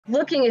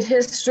looking at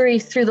history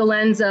through the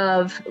lens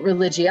of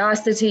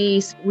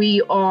religiosity.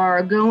 We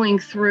are going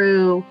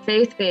through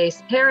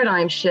faith-based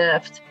paradigm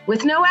shift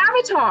with no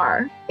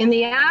avatar. In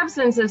the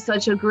absence of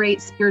such a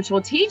great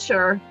spiritual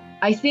teacher,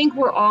 I think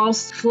we're all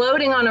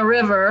floating on a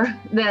river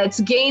that's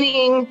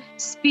gaining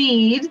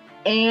speed,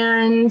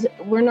 and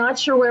we're not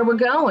sure where we're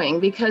going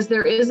because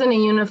there isn't a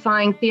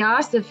unifying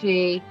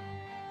theosophy.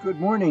 Good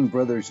morning,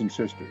 brothers and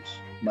sisters.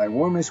 My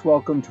warmest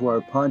welcome to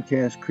our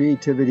podcast,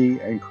 Creativity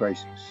and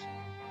Crisis.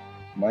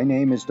 My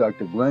name is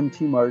Dr. Glen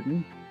T.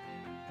 Martin.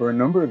 For a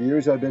number of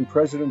years, I've been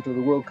president of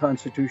the World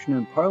Constitution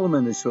and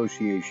Parliament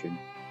Association,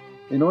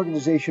 an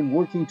organization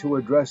working to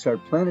address our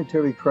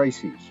planetary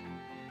crises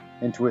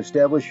and to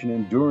establish an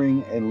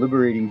enduring and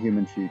liberating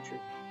human future.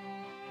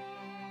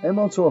 I'm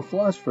also a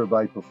philosopher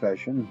by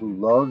profession who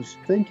loves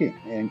thinking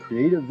and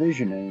creative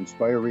vision and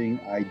inspiring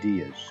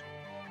ideas.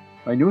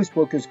 My newest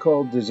book is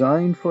called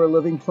Design for a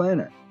Living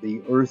Planet,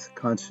 the Earth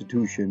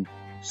Constitution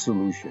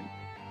Solution.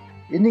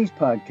 In these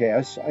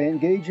podcasts, I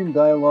engage in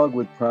dialogue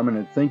with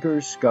prominent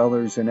thinkers,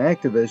 scholars, and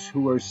activists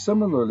who are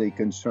similarly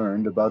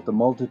concerned about the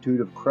multitude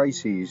of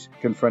crises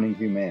confronting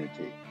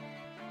humanity.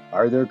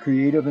 Are there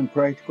creative and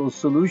practical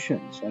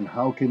solutions, and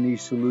how can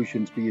these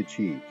solutions be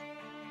achieved?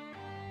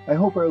 I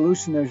hope our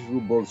listeners will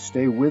both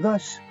stay with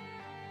us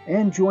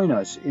and join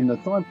us in the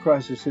thought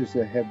processes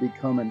that have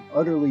become an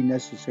utterly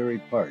necessary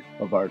part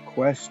of our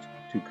quest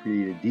to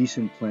create a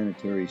decent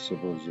planetary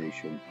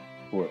civilization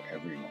for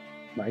everyone.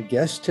 My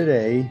guest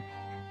today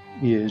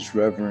is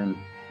Reverend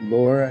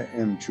Laura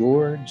M.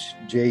 George,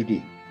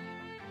 J.D.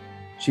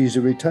 She's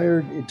a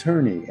retired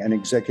attorney and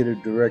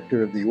executive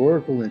director of the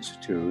Oracle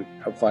Institute,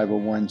 a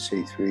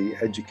 501c3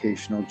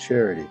 educational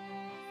charity.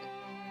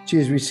 She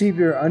has received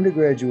her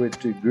undergraduate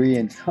degree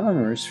in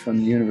commerce from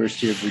the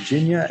University of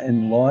Virginia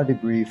and law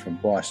degree from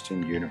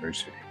Boston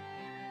University.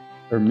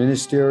 Her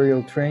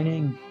ministerial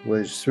training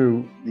was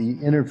through the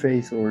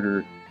Interfaith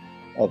Order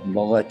of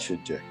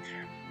Melchizedek.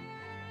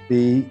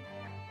 The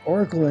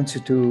Oracle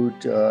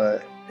Institute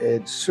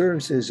it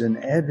serves as an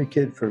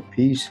advocate for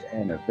peace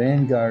and a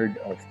vanguard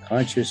of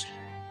conscious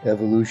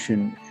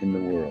evolution in the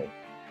world.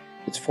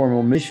 Its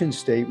formal mission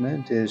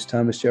statement is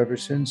Thomas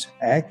Jefferson's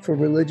Act for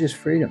Religious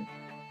Freedom.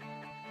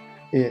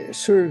 It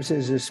serves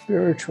as a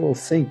spiritual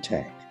think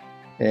tank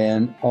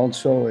and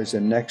also as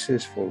a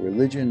nexus for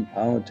religion,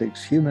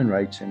 politics, human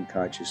rights, and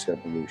conscious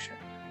evolution.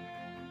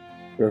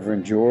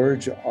 Reverend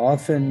George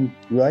often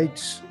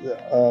writes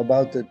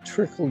about the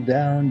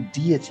trickle-down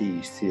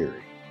deities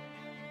theory,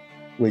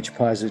 which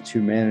posits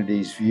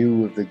humanity's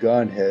view of the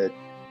Godhead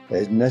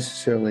as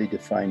necessarily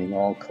defining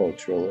all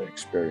cultural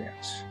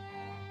experience.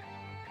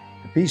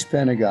 The Peace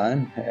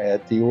Pentagon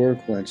at the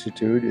Oracle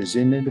Institute is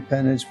in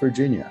Independence,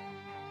 Virginia.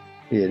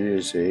 It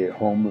is a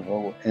home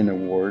of an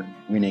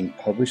award-winning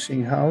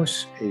publishing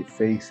house, a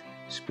faith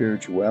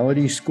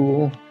spirituality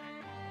school,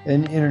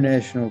 and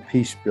international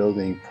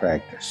peace-building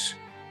practice.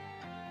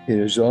 It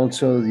is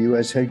also the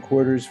U.S.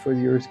 headquarters for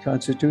the Earth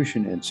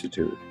Constitution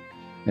Institute,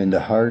 and the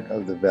heart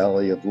of the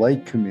Valley of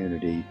Light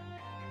community,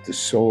 the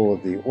soul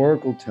of the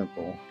Oracle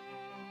Temple,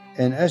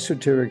 an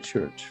esoteric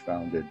church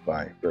founded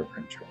by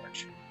Reverend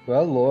George.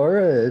 Well,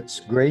 Laura,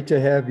 it's great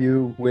to have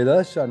you with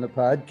us on the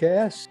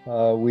podcast.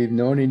 We've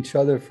known each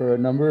other for a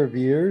number of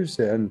years,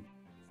 and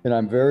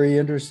I'm very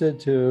interested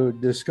to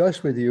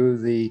discuss with you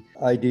the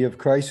idea of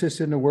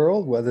crisis in the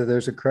world, whether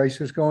there's a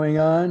crisis going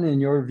on in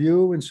your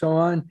view and so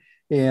on,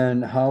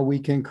 and how we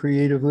can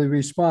creatively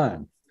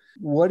respond.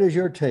 What is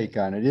your take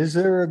on it? Is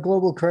there a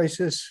global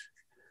crisis?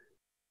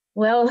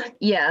 Well,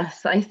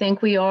 yes, I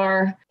think we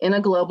are in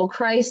a global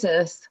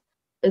crisis.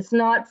 It's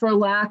not for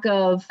lack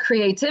of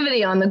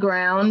creativity on the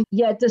ground,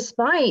 yet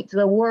despite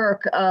the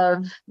work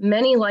of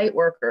many light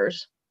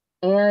workers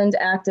and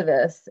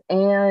activists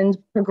and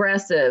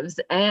progressives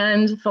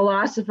and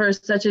philosophers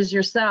such as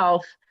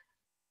yourself,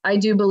 I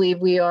do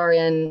believe we are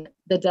in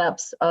the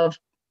depths of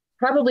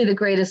probably the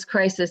greatest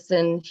crisis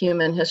in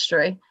human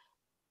history.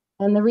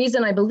 And the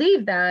reason I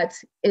believe that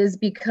is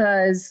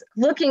because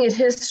looking at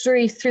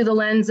history through the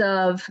lens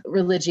of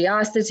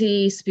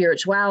religiosity,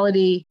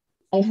 spirituality,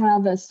 I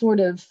have a sort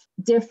of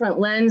different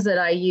lens that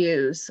I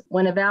use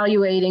when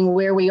evaluating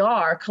where we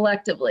are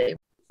collectively,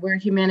 where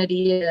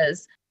humanity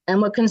is.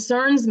 And what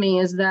concerns me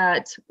is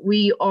that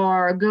we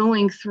are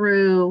going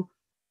through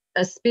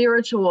a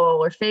spiritual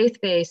or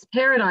faith-based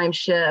paradigm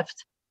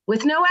shift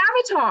with no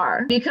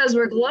avatar because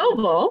we're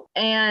global,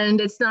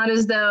 and it's not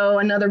as though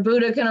another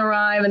Buddha can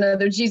arrive,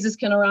 another Jesus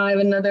can arrive,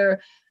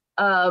 another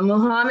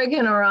Muhammad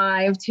can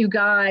arrive to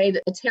guide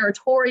a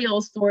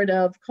territorial sort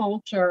of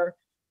culture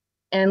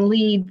and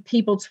lead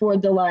people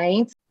toward the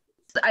light.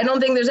 I don't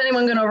think there's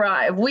anyone going to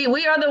arrive.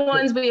 We are the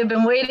ones we have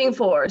been waiting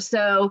for.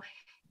 So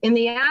in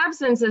the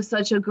absence of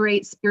such a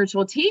great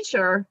spiritual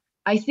teacher,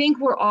 I think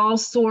we're all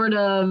sort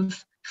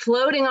of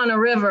floating on a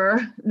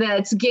river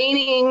that's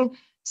gaining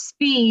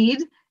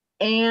speed,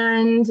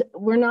 and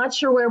we're not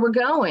sure where we're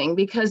going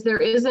because there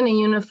isn't a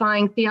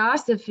unifying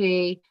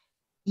theosophy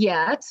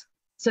yet.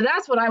 So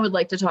that's what I would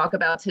like to talk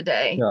about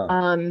today.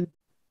 Yeah.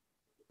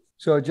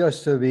 So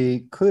just to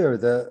be clear,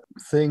 the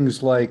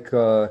things like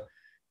the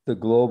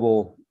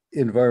global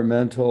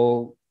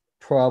environmental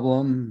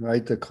problem,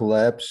 right? The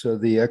collapse of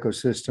the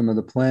ecosystem of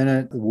the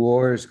planet, the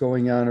wars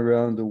going on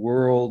around the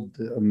world,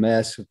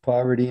 massive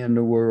poverty in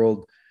the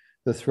world,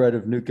 the threat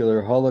of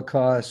nuclear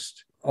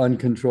holocaust,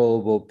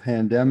 uncontrollable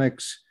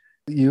pandemics.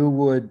 You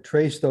would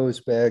trace those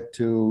back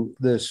to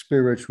the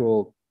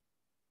spiritual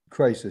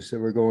crisis that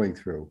we're going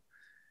through.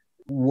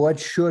 What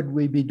should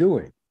we be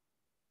doing?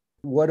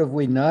 What have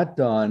we not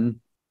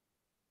done?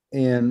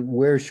 And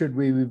where should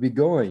we be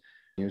going?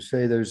 You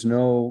say there's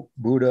no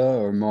Buddha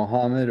or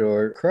Muhammad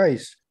or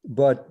Christ,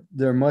 but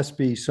there must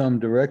be some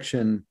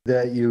direction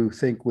that you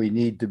think we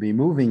need to be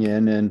moving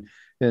in,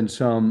 and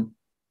some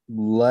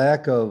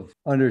lack of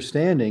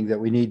understanding that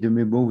we need to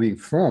be moving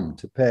from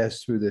to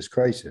pass through this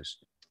crisis.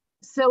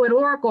 So at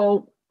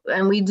Oracle,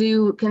 and we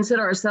do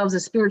consider ourselves a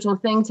spiritual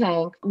think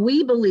tank,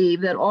 we believe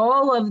that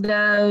all of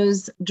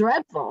those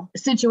dreadful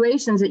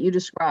situations that you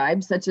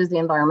described, such as the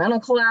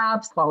environmental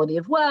collapse, quality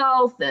of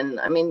wealth, and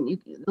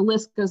the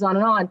list goes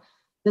on,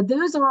 that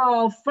those are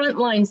all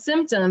frontline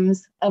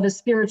symptoms of a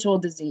spiritual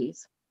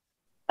disease.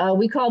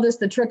 We call this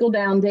the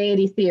trickle-down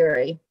deity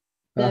theory,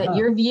 that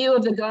your view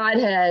of the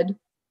Godhead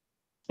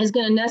is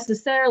going to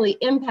necessarily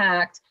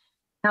impact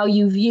how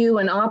you view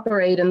and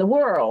operate in the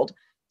world.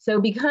 So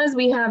because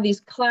we have these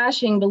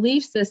clashing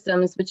belief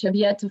systems which have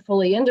yet to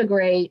fully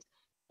integrate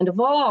and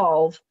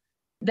evolve,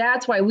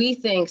 that's why we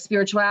think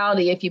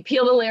spirituality, if you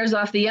peel the layers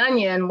off the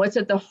onion, what's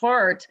at the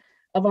heart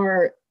of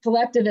our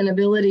collective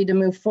inability to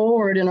move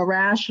forward in a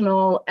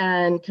rational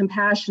and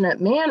compassionate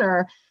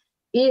manner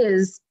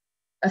is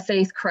a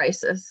faith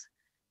crisis.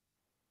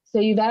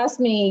 So you've asked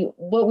me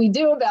what we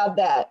do about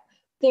that.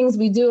 Things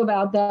we do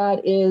about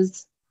that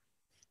is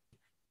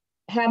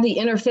have the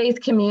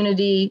interfaith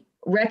community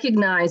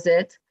recognize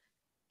it,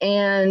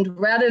 and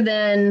rather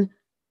than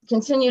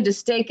continue to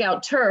stake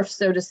out turf,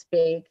 so to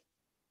speak,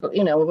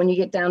 when you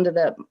get down to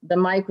the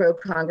micro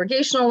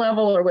congregational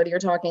level, or whether you're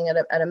talking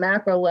at a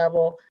macro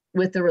level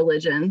with the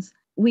religions,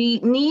 we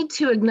need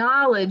to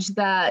acknowledge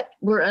that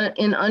we're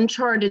in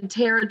uncharted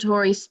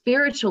territory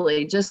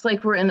spiritually, just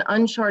like we're in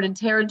uncharted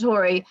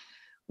territory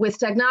with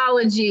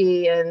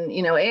technology and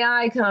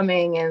AI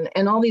coming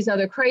and all these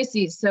other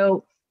crises.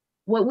 So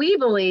what we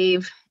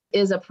believe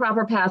is a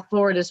proper path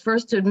forward is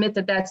first to admit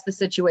that that's the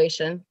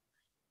situation,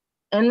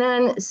 and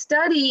then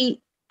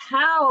study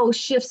how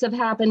shifts have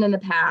happened in the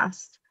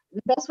past.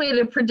 The best way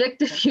to predict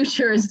the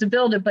future is to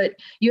build it, but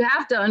you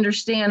have to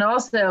understand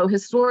also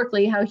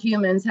historically how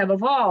humans have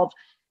evolved.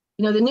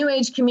 The New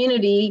Age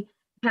community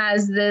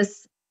has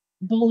this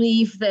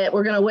belief that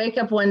we're going to wake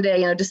up one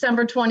day,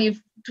 December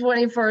 21st,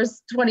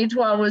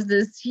 2012 was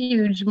this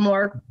huge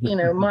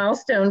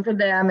milestone for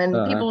them.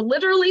 And people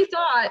literally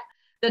thought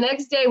the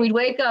next day we'd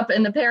wake up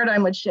and the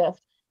paradigm would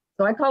shift.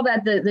 So I call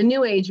that the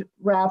New Age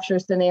rapture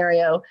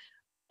scenario.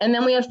 And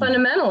then we have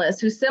fundamentalists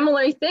who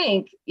similarly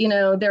think,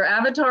 their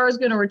avatar is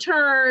going to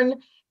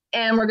return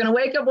and we're going to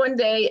wake up one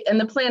day and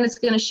the planet's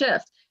going to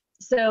shift.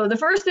 So the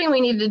first thing we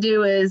need to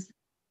do is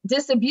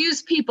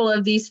disabuse people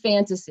of these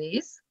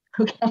fantasies.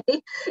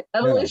 Okay.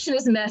 Evolution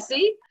is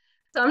messy.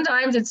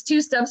 Sometimes it's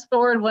 2 steps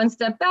forward, 1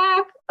 step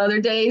back.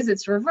 Other days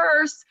it's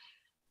reverse.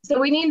 So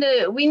we need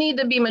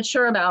to be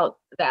mature about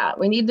that.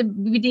 We need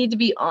to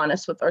be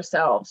honest with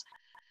ourselves.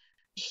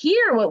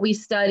 Here, what we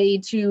study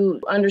to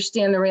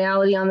understand the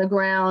reality on the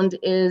ground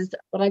is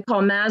what I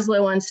call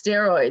Maslow on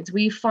steroids.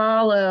 We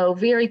follow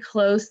very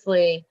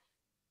closely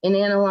in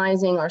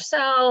analyzing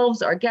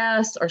ourselves, our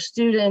guests, our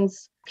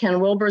students, Ken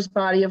Wilber's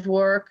body of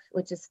work,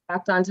 which is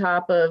stacked on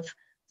top of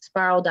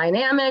spiral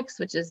dynamics,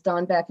 which is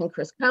Don Beck and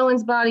Chris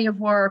Cohen's body of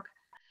work.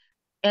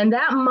 And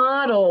that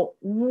model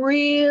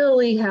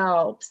really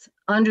helps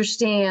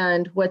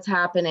understand what's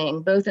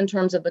happening, both in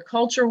terms of the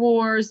culture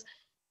wars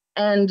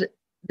and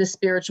the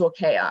spiritual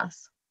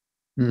chaos.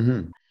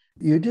 Mm-hmm.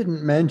 You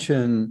didn't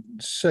mention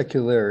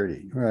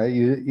secularity, right?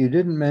 You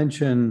didn't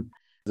mention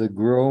the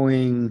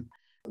growing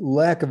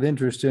lack of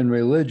interest in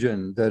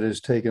religion that has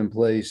taken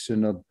place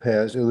in the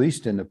past, at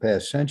least in the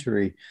past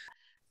century.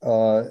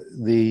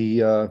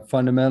 The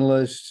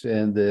fundamentalists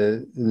and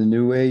the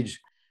New Age,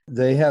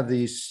 they have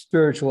these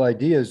spiritual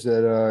ideas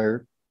that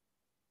are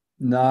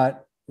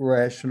not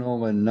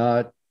rational and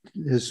not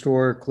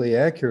historically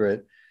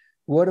accurate.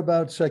 What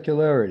about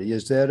secularity?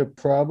 Is that a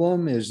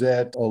problem? Is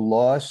that a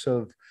loss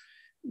of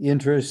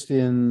interest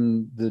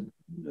in the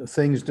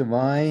things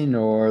divine,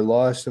 or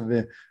loss of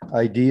an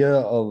idea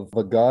of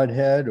a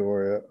Godhead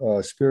or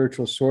a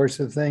spiritual source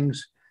of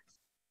things?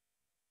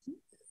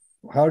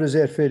 How does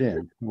that fit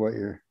in?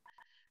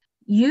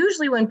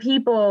 Usually when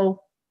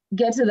people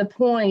get to the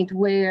point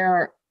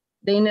where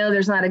they know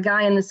there's not a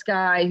guy in the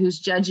sky who's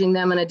judging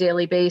them on a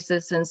daily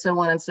basis and so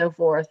on and so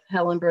forth,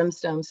 hell and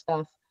brimstone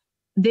stuff,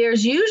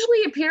 there's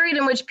usually a period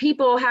in which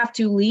people have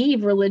to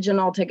leave religion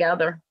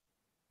altogether.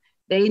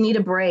 They need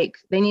a break.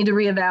 They need to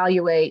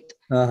reevaluate.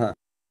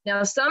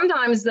 Now,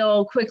 sometimes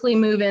they'll quickly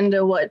move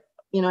into what,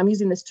 I'm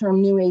using this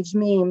term New Age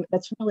meme,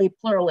 that's really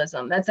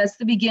pluralism. That's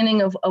the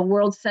beginning of a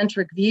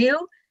world-centric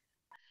view.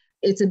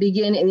 it's a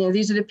beginning. You know,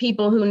 these are the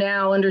people who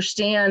now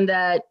understand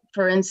that,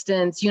 for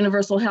instance,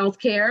 universal health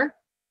care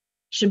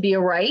should be a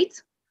right.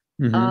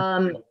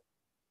 Mm-hmm.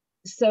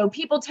 So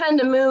people tend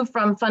to move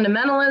from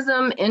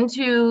fundamentalism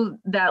into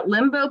that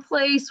limbo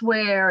place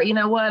where, you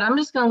know what, I'm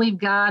just going to leave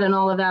God and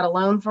all of that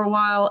alone for a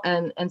while.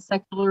 And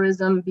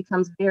secularism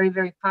becomes very,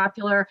 very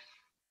popular.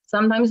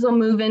 Sometimes they'll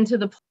move into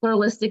the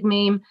pluralistic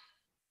meme,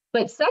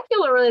 but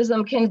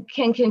secularism can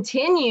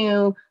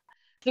continue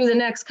through the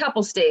next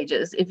couple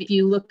stages if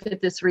you look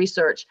at this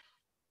research.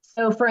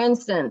 So for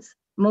instance,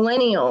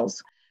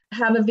 millennials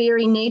have a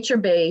very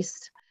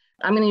nature-based,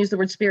 I'm going to use the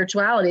word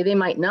spirituality, they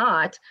might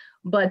not,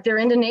 but they're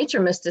into nature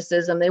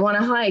mysticism. They want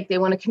to hike, they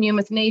want to commune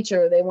with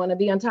nature, they want to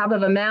be on top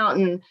of a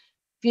mountain,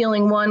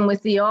 feeling one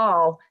with the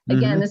all.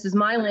 Again, this is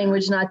my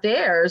language, not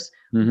theirs,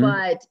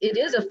 but it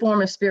is a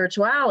form of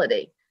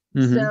spirituality.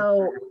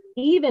 So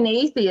even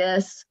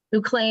atheists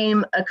who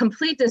claim a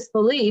complete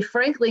disbelief,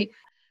 frankly,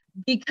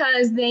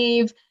 because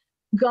they've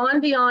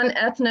gone beyond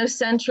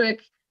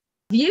ethnocentric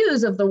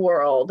views of the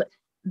world,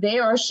 they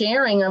are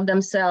sharing of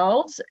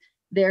themselves.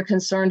 They're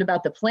concerned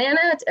about the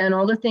planet and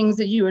all the things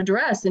that you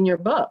address in your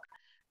book.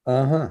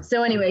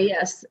 So anyway,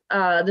 yes,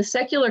 the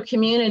secular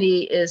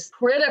community is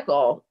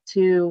critical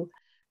to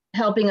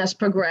helping us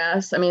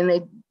progress. I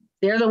mean,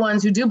 they're the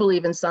ones who do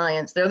believe in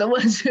science. They're the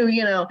ones who,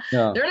 they're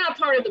not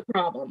part of the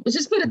problem. Let's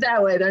just put it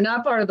that way. They're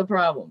not part of the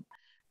problem.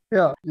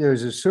 Yeah,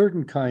 there's a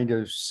certain kind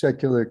of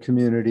secular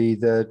community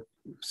that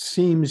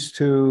seems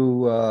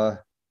to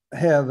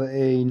have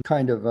a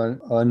kind of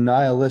a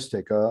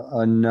nihilistic,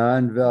 a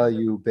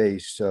non-value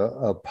based,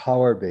 a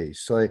power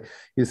based. So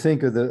you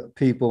think of the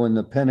people in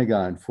the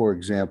Pentagon, for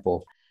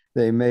example,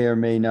 they may or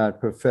may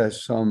not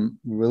profess some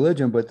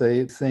religion, but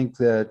they think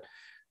that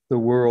the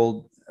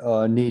world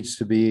needs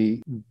to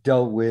be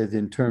dealt with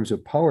in terms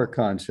of power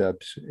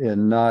concepts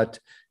and not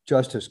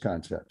justice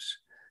concepts.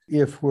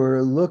 If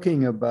we're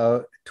looking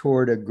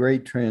toward a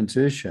great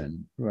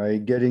transition,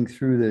 right, getting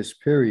through this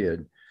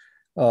period,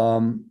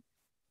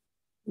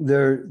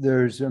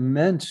 there's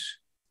immense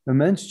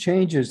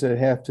changes that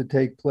have to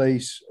take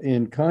place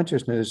in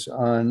consciousness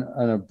on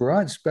a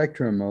broad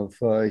spectrum of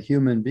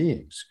human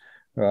beings,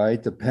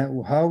 right?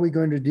 How are we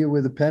going to deal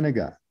with the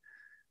Pentagon?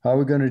 How are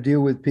we going to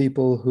deal with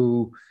people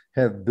who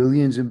have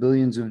billions and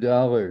billions of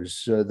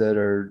dollars that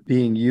are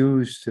being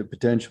used to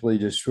potentially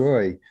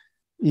destroy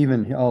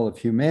even all of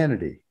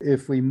humanity?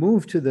 If we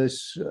move to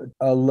this,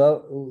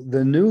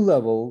 the new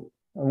level,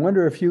 I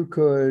wonder if you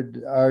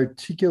could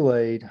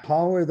articulate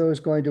how are those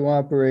going to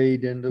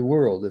operate in the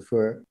world?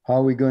 How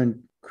are we going to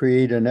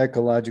create an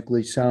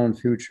ecologically sound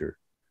future?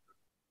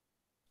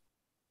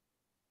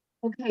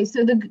 Okay,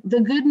 so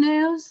the good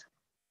news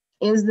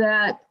is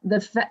that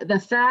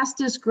the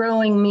fastest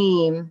growing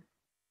meme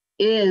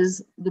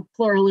is the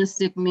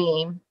pluralistic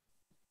meme.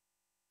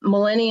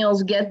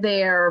 Millennials get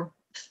there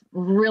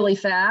really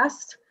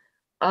fast.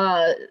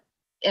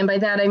 And by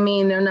that, I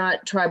mean, they're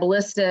not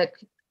tribalistic,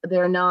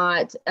 they're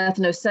not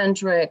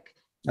ethnocentric.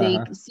 They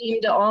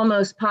seem to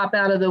almost pop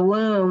out of the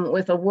womb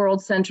with a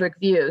world-centric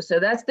view.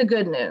 So that's the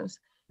good news.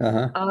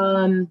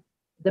 The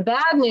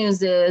bad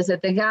news is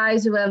that the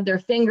guys who have their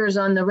fingers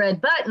on the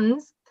red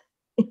buttons,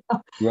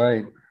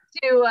 right,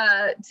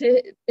 to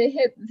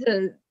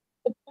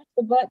push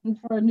the button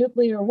for a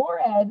nuclear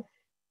warhead,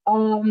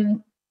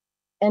 and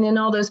in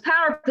all those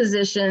power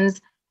positions,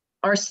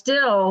 are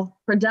still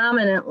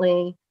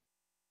predominantly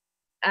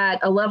at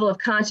a level of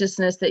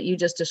consciousness that you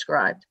just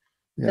described.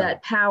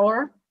 That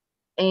power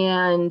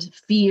and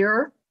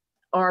fear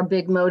are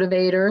big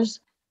motivators,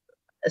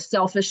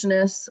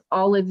 selfishness,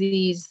 all of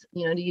these,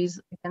 to use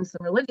again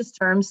some religious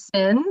terms,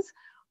 sins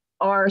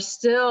are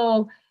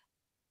still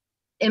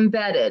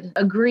embedded.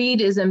 A greed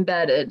is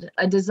embedded.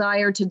 A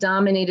desire to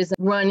dominate is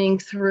running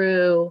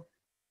through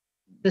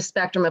the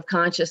spectrum of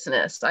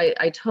consciousness.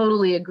 I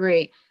totally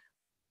agree.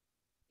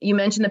 You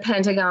mentioned the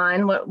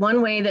Pentagon.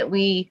 One way that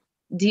we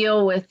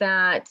deal with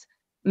that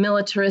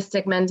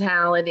militaristic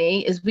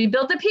mentality is we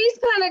built a peace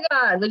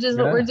Pentagon, which is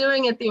what we're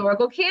doing at the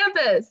Oracle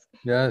campus.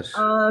 Yes.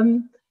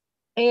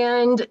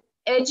 And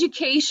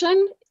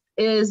education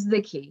is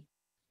the key.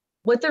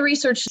 What the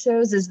research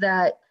shows is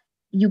that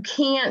you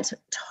can't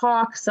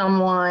talk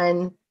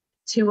someone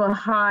to a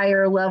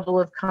higher level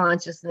of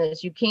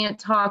consciousness. You can't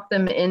talk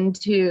them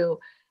into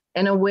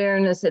an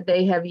awareness that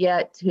they have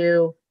yet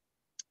to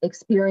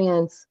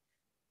experience.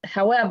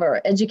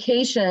 However,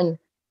 education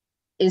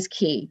is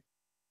key.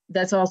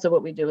 That's also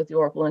what we do with the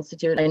Oracle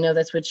Institute. I know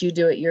that's what you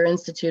do at your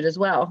institute as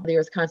well, the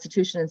Earth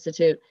Constitution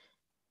Institute.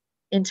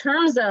 In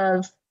terms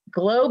of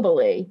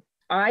globally,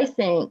 I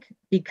think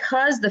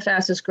because the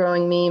fastest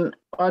growing meme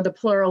are the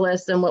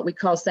pluralists and what we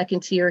call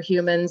second tier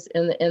humans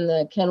in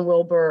the Ken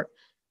Wilber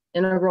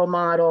integral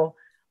model,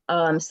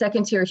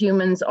 second tier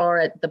humans are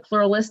at the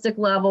pluralistic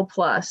level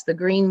plus, the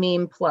green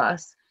meme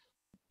plus.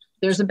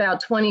 There's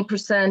about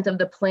 20% of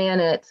the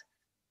planet,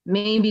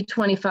 maybe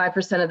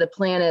 25% of the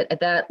planet at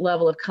that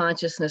level of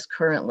consciousness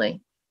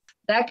currently.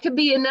 That could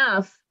be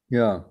enough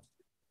for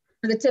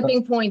the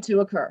tipping point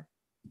to occur.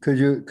 Could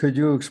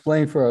you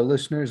explain for our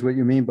listeners what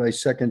you mean by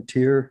second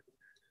tier?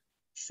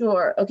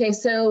 Sure. Okay,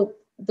 so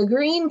the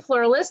green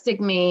pluralistic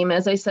meme,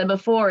 as I said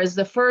before, is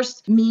the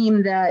first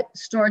meme that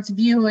starts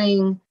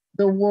viewing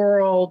the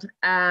world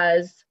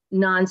as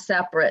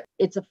non-separate.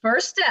 It's a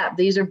first step.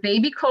 These are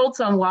baby colts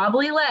on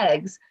wobbly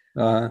legs.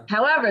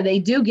 However, they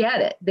do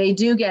get it. They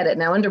do get it.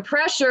 Now, under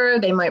pressure,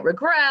 they might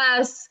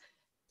regress,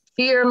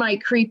 fear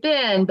might creep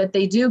in, but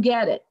they do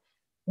get it.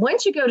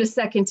 Once you go to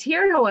second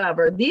tier,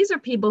 however, these are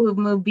people who've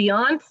moved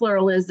beyond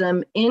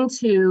pluralism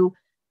into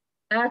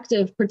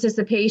active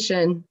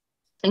participation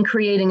in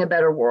creating a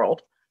better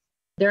world.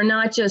 They're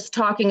not just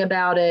talking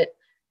about it,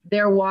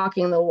 they're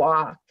walking the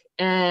walk.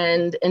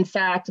 And in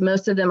fact,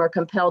 most of them are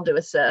compelled to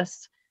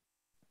assist.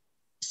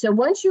 So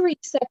once you reach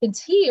second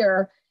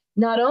tier,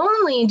 not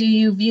only do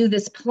you view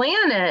this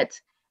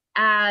planet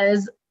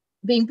as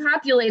being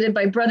populated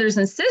by brothers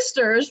and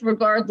sisters,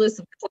 regardless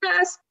of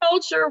class,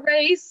 culture,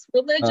 race,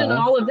 religion,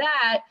 all of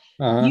that,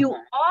 you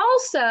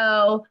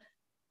also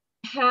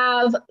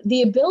have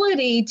the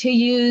ability to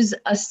use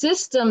a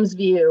systems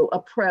view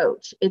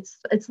approach. It's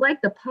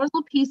like the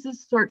puzzle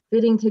pieces start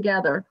fitting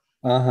together.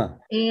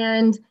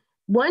 And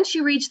once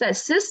you reach that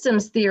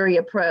systems theory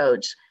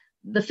approach,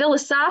 the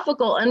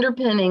philosophical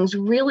underpinnings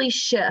really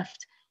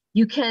shift.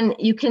 You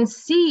can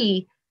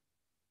see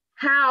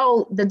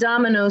how the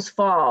dominoes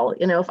fall.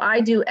 You know, if I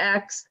do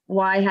X,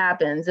 Y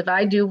happens. If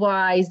I do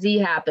Y, Z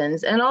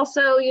happens. And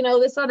also, you know,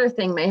 this other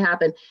thing may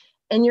happen.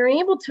 And you're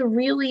able to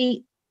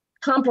really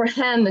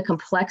comprehend the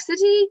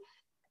complexity,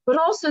 but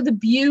also the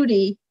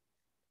beauty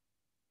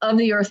of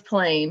the earth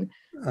plane.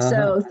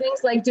 So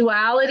things like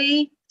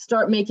duality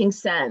start making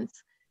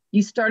sense.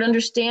 You start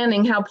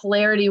understanding how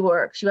polarity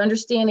works. You're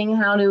understanding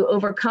how to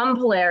overcome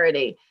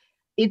polarity.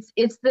 It's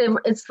the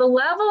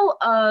level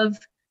of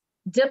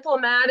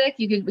diplomatic,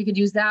 we could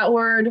use that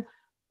word,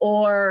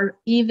 or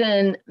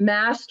even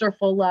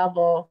masterful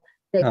level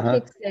that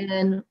kicks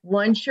in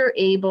once you're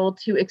able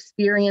to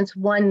experience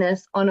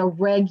oneness on a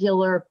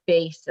regular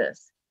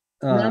basis.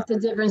 And that's the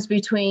difference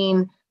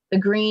between the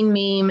green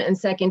meme and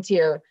second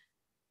tier.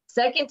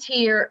 Second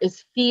tier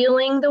is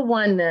feeling the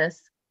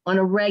oneness on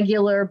a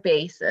regular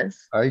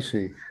basis. I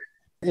see.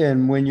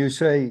 And when you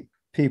say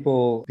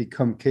people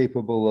become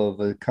capable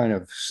of a kind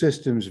of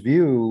systems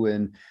view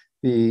and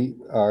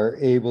are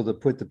able to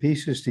put the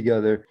pieces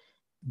together,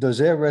 does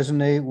that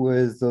resonate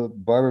with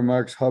Barbara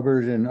Marx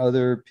Hubbard and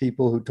other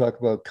people who talk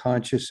about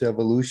conscious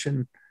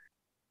evolution?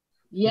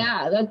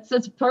 Yeah, that's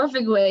a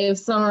perfect way of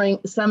summing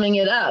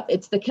it up.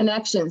 It's the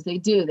connections they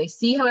do. They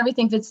see how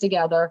everything fits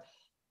together,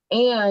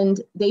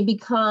 and they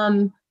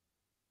become,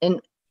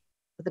 and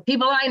the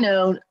people I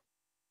know,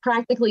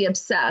 practically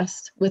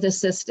obsessed with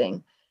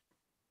assisting.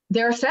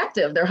 They're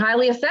effective. They're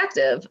highly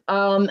effective.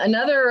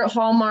 Another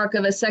hallmark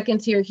of a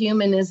second tier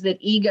human is that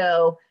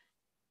ego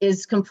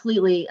is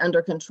completely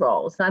under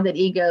control. It's not that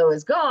ego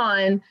is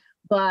gone,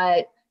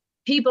 but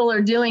people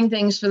are doing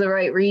things for the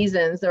right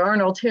reasons. There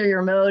aren't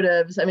ulterior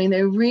motives. I mean,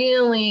 they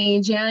really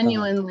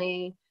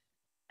genuinely,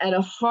 at a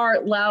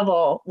heart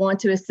level, want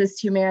to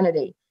assist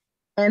humanity.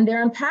 And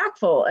they're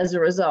impactful as a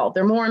result.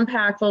 They're more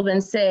impactful than,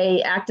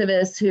 say,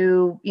 activists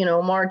who,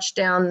 march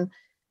down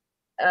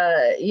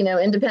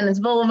Independence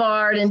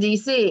Boulevard in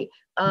DC.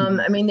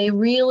 I mean, they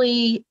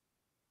really,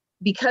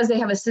 because they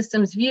have a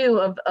systems view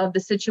of the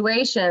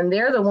situation,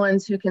 they're the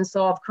ones who can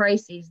solve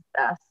crises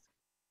best.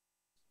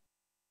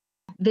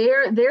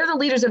 They're the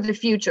leaders of the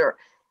future.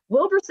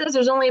 Wilber says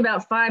there's only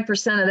about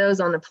 5% of those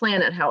on the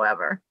planet,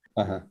 however.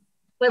 But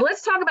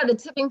let's talk about the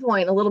tipping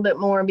point a little bit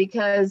more,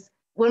 because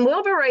when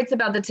Wilber writes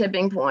about the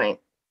tipping point,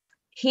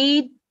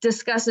 he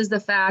discusses the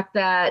fact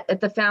that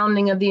at the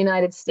founding of the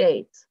United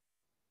States,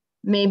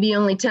 maybe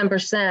only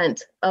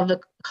 10% of the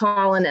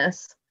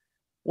colonists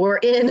were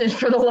in it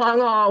for the long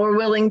haul, were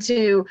willing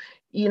to,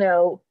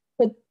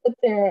 put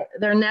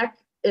their neck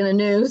in a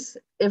noose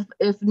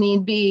if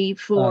need be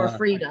for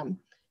freedom.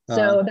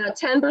 So about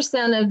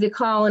 10% of the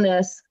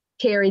colonists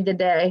carried the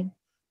day.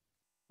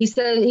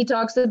 He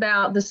talks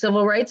about the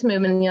civil rights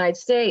movement in the United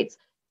States.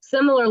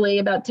 Similarly,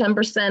 about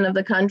 10% of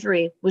the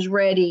country was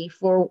ready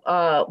for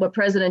what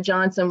President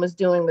Johnson was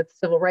doing with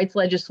civil rights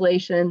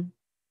legislation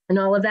and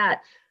all of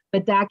that.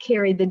 But that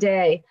carried the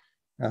day.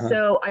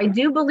 So I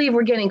do believe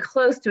we're getting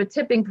close to a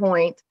tipping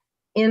point,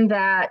 in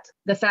that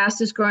the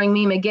fastest growing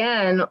meme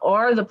again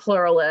are the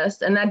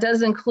pluralists. And that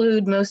does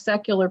include most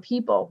secular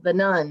people, the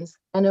nuns,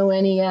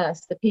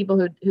 NONES, the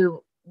people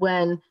who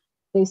when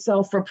they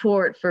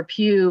self-report for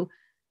Pew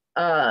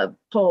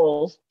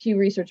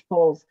Research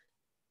polls,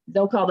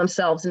 they'll call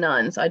themselves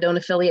nuns. I don't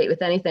affiliate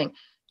with anything.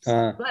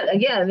 But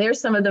again, they're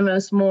some of the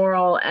most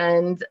moral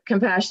and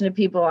compassionate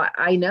people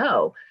I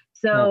know.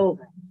 So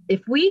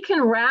if we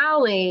can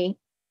rally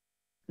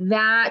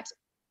that,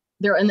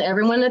 and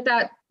everyone at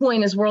that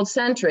point is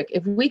world-centric,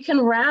 if we can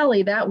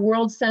rally that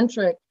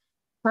world-centric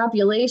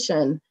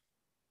population,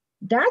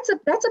 that's a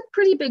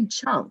pretty big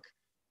chunk.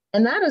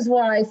 And that is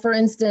why, for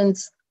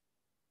instance,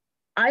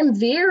 I'm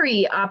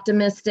very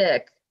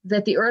optimistic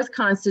that the Earth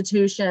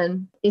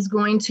Constitution is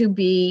going to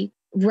be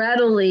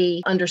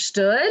readily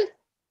understood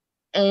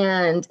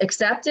and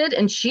accepted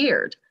and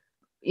cheered.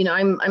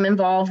 I'm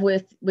involved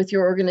with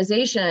your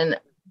organization,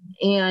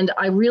 and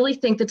I really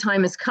think the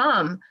time has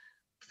come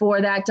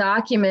for that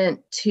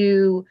document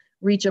to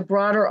reach a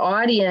broader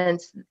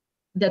audience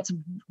that's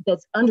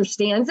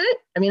understands it.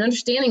 I mean,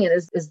 understanding it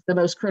is the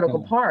most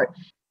critical part.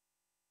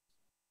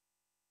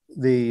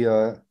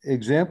 The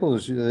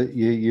examples that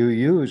you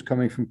use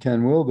coming from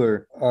Ken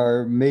Wilber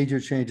are major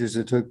changes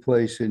that took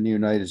place in the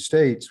United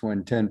States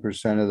when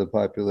 10% of the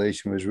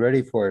population was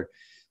ready for it.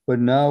 But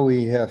now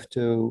we have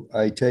to,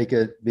 I take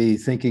it, be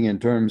thinking in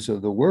terms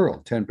of the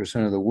world,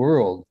 10% of the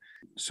world.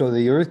 So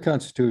the Earth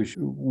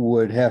Constitution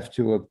would have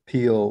to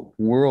appeal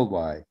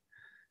worldwide,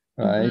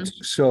 right?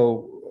 Mm-hmm.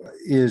 So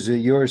is it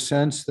your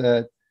sense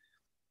that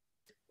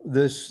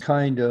this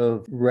kind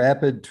of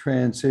rapid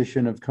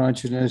transition of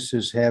consciousness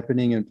is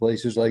happening in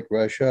places like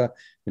Russia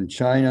and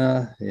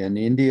China and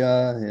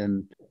India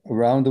and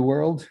around the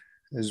world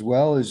as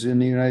well as in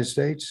the United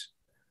States?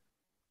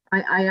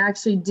 I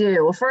actually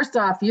do. Well, first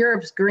off,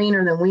 Europe's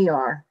greener than we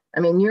are. I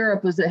mean,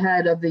 Europe was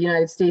ahead of the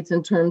United States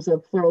in terms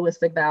of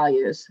pluralistic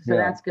values. So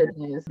that's good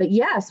news. But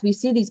yes, we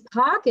see these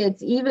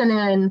pockets even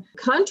in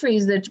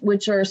countries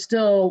which are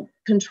still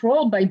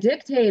controlled by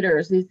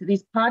dictators,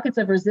 these pockets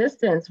of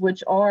resistance,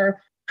 which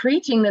are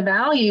preaching the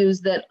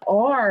values that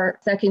are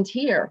second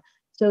tier.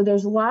 So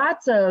there's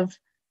lots of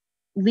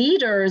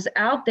leaders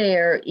out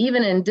there,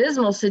 even in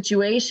dismal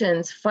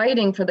situations,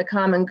 fighting for the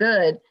common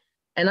good.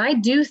 And I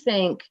do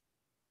think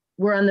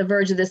we're on the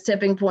verge of this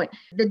tipping point.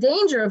 The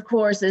danger, of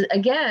course, is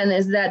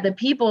that the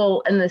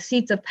people in the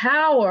seats of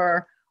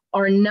power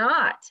are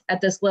not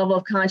at this level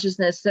of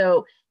consciousness.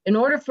 So in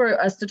order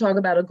for us to talk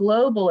about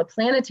a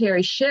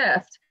planetary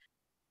shift,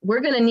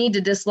 we're going to need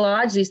to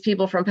dislodge these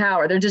people from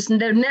power.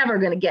 They're never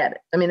going to get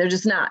it. I mean, they're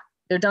just not.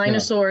 They're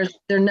dinosaurs. Yeah.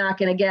 They're not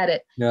going to get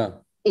it. Yeah.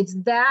 It's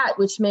that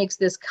which makes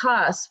this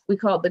cusp, we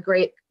call it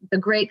the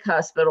great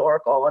cusp at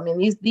Oracle. I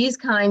mean, these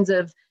kinds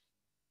of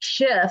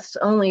shifts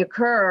only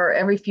occur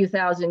every few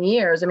thousand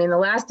years. I mean, the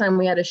last time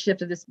we had a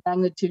shift of this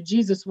magnitude,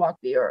 Jesus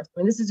walked the earth. I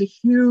mean, this is a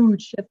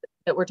huge shift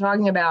that we're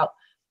talking about.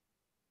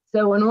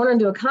 So in order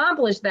to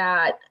accomplish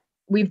that,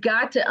 we've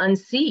got to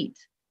unseat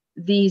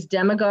these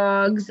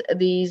demagogues,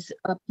 these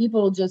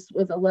people just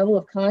with a level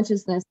of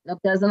consciousness that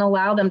doesn't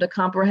allow them to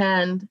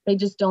comprehend. They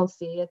just don't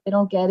see it. They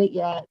don't get it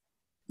yet.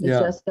 They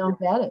just don't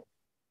get it.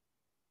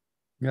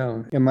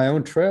 Yeah. In my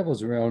own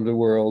travels around the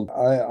world,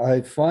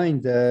 I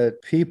find that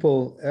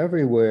people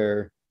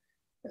everywhere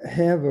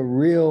have a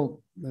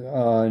real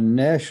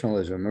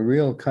nationalism, a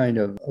real kind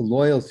of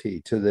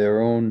loyalty to their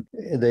own.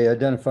 They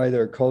identify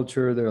their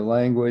culture, their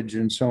language,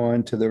 and so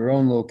on to their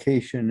own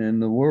location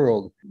in the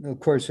world. Of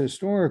course,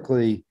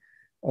 historically,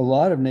 a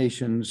lot of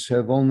nations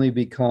have only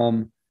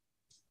become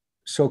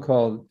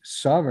so-called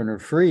sovereign or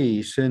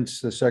free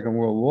since the Second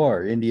World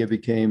War. India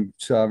became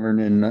sovereign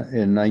in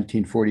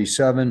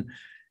 1947.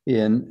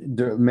 In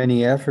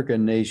many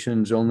African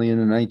nations only in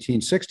the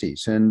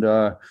 1960s.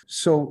 And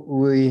so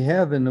we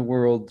have in the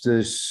world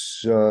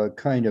this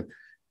kind of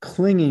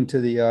clinging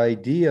to the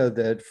idea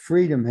that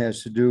freedom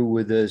has to do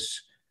with this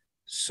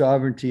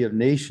sovereignty of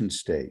nation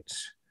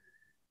states.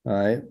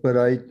 But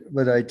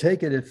I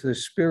take it if the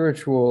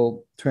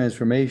spiritual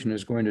transformation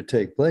is going to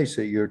take place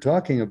that you're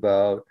talking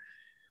about,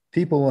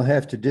 people will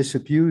have to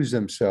disabuse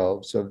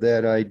themselves of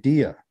that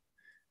idea,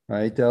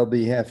 right? They'll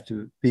have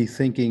to be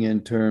thinking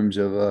in terms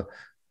of a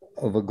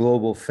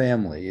global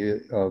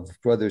family of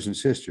brothers and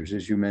sisters,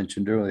 as you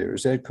mentioned earlier.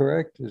 Is that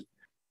correct?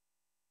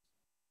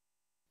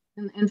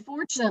 And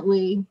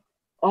fortunately,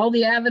 all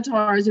the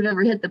avatars who've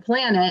ever hit the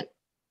planet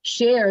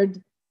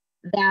shared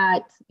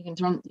that, you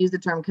can use the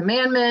term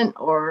commandment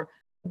or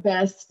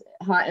best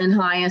and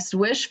highest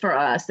wish for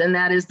us, and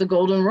that is the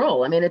golden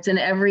rule. I mean, it's in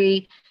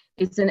every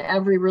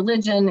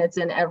religion, it's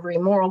in every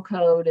moral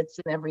code, it's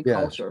in every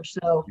culture.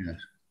 So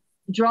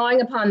drawing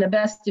upon the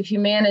best of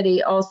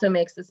humanity also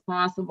makes this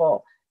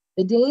possible.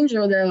 The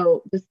danger,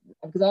 though, because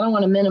I don't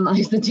want to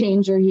minimize the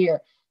danger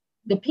here,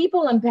 the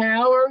people in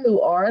power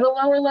who are at a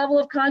lower level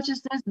of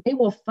consciousness, they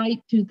will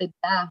fight to the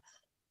death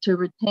to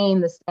retain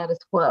the status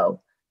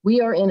quo.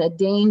 We are in a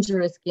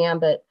dangerous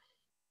gambit.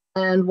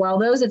 And while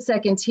those at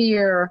second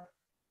tier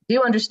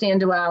do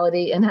understand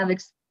duality and have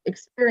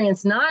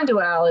experienced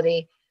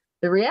non-duality,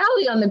 the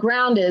reality on the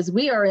ground is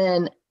we are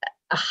in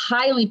a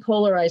highly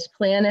polarized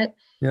planet.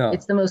 Yeah.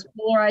 It's the most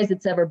polarized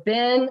it's ever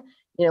been.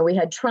 You know, we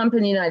had Trump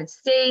in the United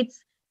States.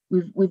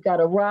 We've got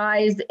a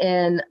rise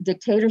in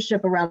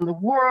dictatorship around the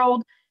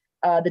world.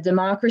 The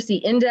democracy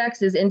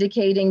index is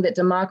indicating that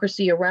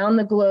democracy around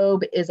the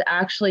globe is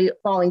actually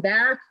falling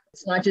back.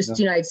 It's not just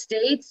the United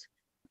States.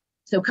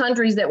 So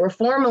countries that were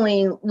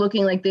formerly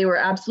looking like they were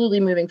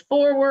absolutely moving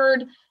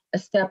forward, a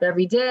step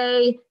every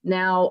day,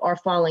 now are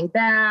falling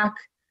back.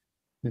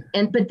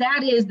 But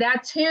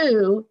that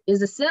too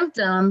is a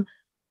symptom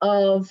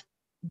of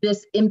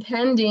this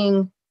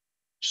impending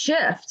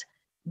shift,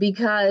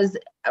 because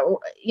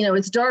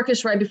it's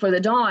darkest right before the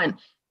dawn.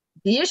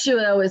 The issue,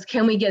 though, is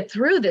can we get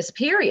through this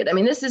period? I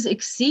mean, this is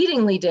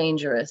exceedingly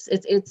dangerous.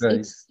 It's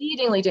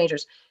exceedingly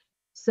dangerous.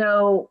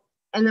 So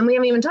And then we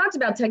haven't even talked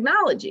about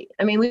technology.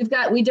 I mean, we've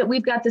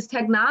got this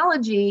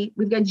technology,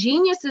 we've got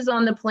geniuses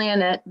on the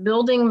planet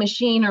building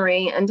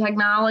machinery and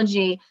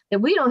technology that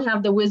we don't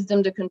have the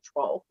wisdom to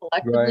control.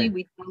 Collectively, Right.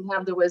 we don't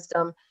have the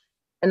wisdom.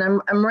 And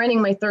I'm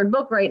writing my third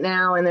book right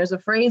now, and there's a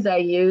phrase I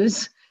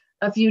use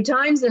a few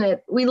times in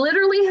it. We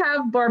literally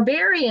have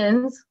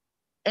barbarians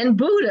and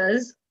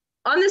Buddhas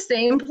on the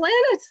same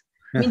planet.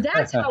 I mean,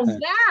 that's how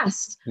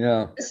vast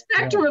Yeah. the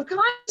spectrum of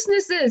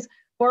consciousness is,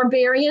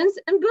 barbarians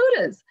and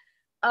Buddhas.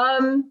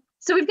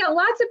 So we've got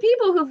lots of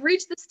people who've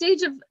reached the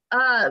stage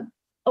of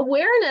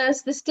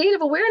awareness, the state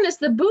of awareness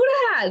that Buddha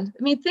had.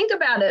 I mean, think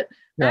about it.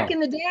 Back in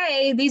the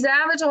day, these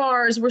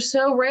avatars were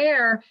so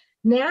rare.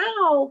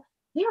 Now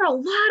there are a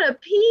lot of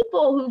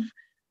people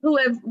who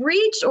have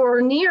reached or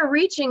are near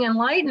reaching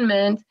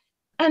enlightenment.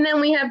 And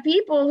then we have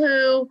people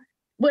who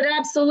would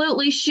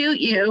absolutely shoot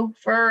you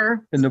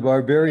for And the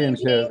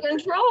barbarians have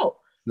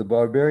control. The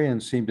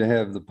barbarians seem to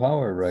have the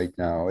power right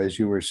now, as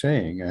you were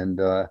saying, and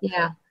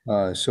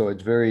so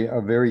it's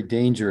a very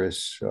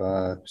dangerous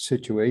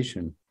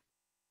situation.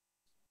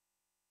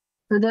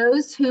 For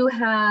those who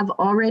have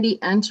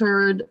already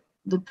entered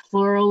the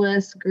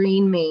pluralist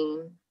green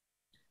mean,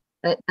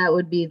 that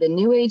would be the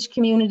New Age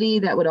community.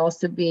 That would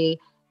also be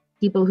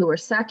people who are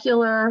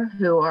secular,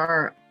 who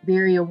are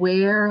very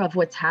aware of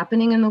what's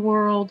happening in the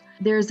world.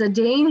 There's a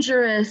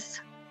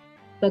dangerous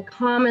but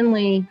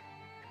commonly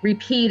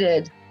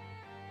repeated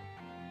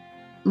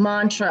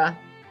mantra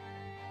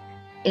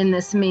in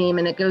this meme,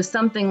 and it goes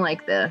something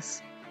like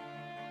this: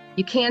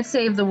 you can't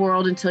save the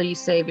world until you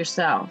save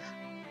yourself.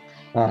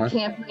 You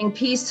can't bring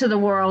peace to the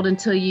world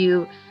until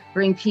you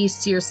bring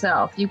peace to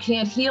yourself. You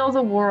can't heal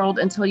the world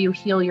until you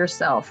heal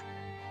yourself.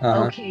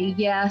 Okay,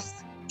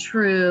 yes,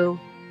 true,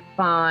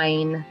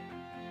 fine,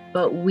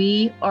 but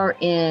we are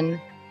in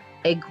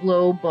a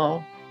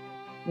global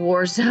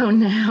war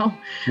zone now.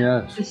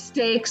 Yes. The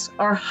stakes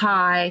are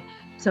high.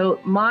 So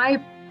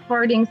my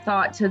parting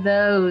thought to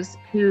those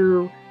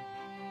who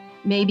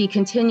may be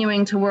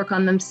continuing to work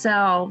on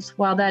themselves,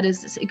 while that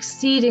is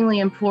exceedingly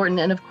important,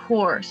 and of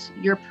course,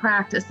 your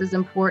practice is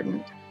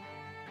important,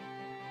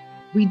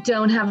 we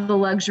don't have the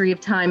luxury of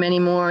time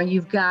anymore.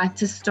 You've got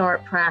to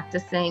start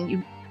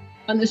practicing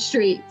on the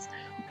streets,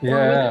 or with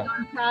a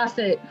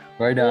nonprofit,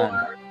 right on.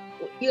 or,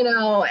 you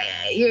know,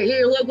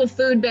 your local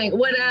food bank,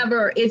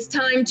 whatever. It's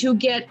time to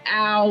get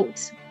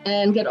out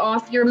and get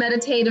off your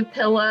meditative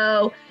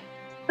pillow.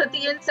 Put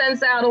the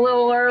incense out a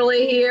little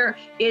early here.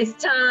 It's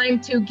time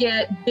to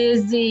get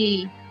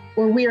busy,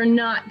 or we are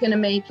not going to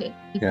make it.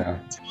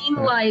 Team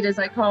Light, as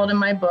I call it in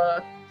my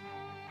book,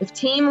 if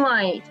Team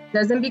Light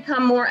doesn't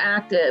become more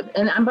active,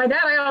 and by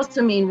that I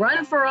also mean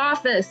run for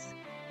office,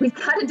 we've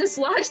got to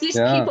dislodge these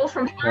people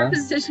from power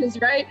positions,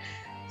 right?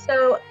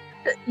 So,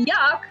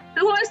 yuck,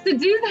 who wants to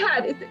do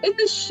that?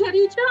 It's a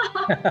shitty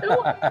job. Who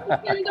wants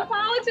to get into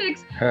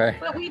politics? Right.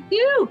 But we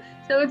do.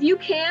 So if you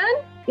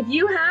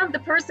have the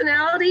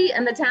personality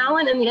and the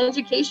talent and the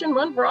education,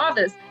 run for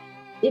office.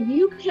 If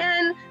you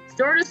can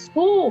start a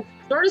school.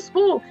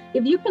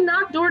 If you can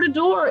knock door to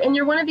door and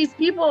you're one of these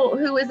people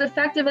who is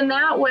effective in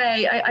that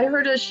way. I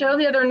heard a show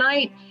the other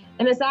night,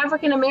 and this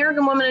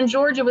African-American woman in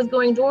Georgia was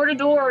going door to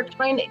door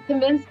trying to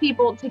convince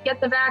people to get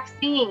the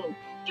vaccine.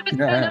 She would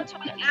spend up to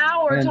an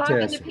hour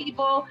talking to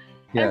people,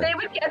 and they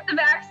would get the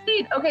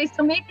vaccine. Okay,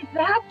 so maybe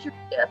that's your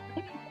gift.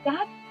 Maybe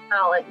that's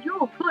talent.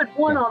 You're good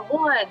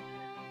one-on-one.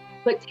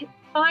 But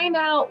find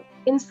out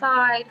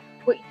inside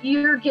what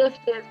your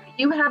gift is, what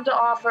you have to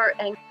offer,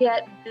 and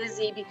get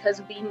busy,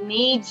 because we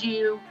need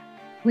you.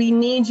 We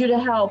need you to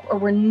help, or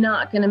we're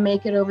not going to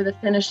make it over the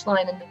finish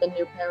line into the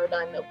new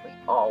paradigm that we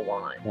all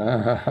want.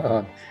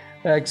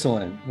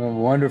 Excellent. A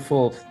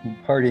wonderful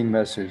parting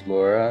message,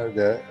 Laura,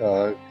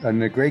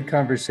 and a great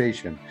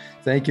conversation.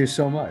 Thank you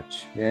so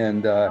much.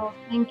 And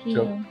thank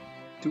you.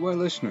 To our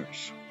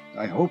listeners,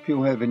 I hope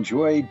you have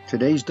enjoyed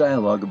today's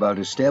dialogue about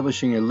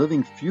establishing a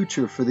living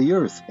future for the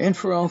earth and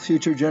for all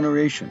future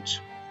generations.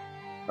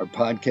 Our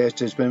podcast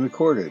has been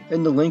recorded,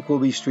 and the link will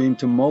be streamed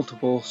to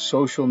multiple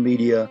social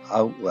media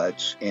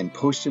outlets and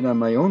posted on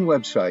my own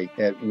website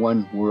at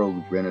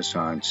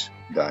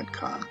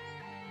oneworldrenaissance.com.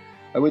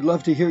 I would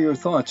love to hear your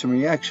thoughts and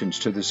reactions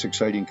to this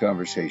exciting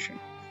conversation.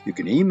 You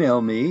can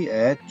email me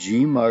at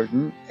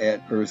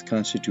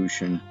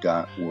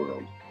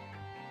gmartin@earthconstitution.world.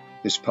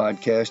 This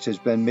podcast has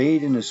been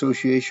made in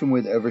association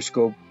with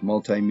Everscope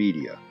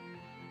Multimedia.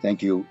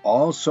 Thank you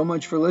all so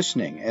much for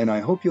listening, and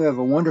I hope you have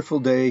a wonderful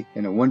day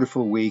and a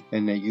wonderful week,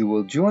 and that you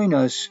will join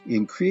us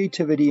in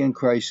Creativity and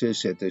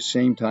Crisis at the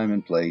same time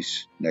and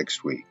place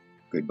next week.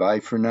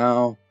 Goodbye for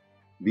now,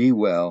 be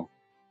well,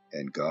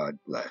 and God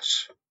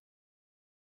bless.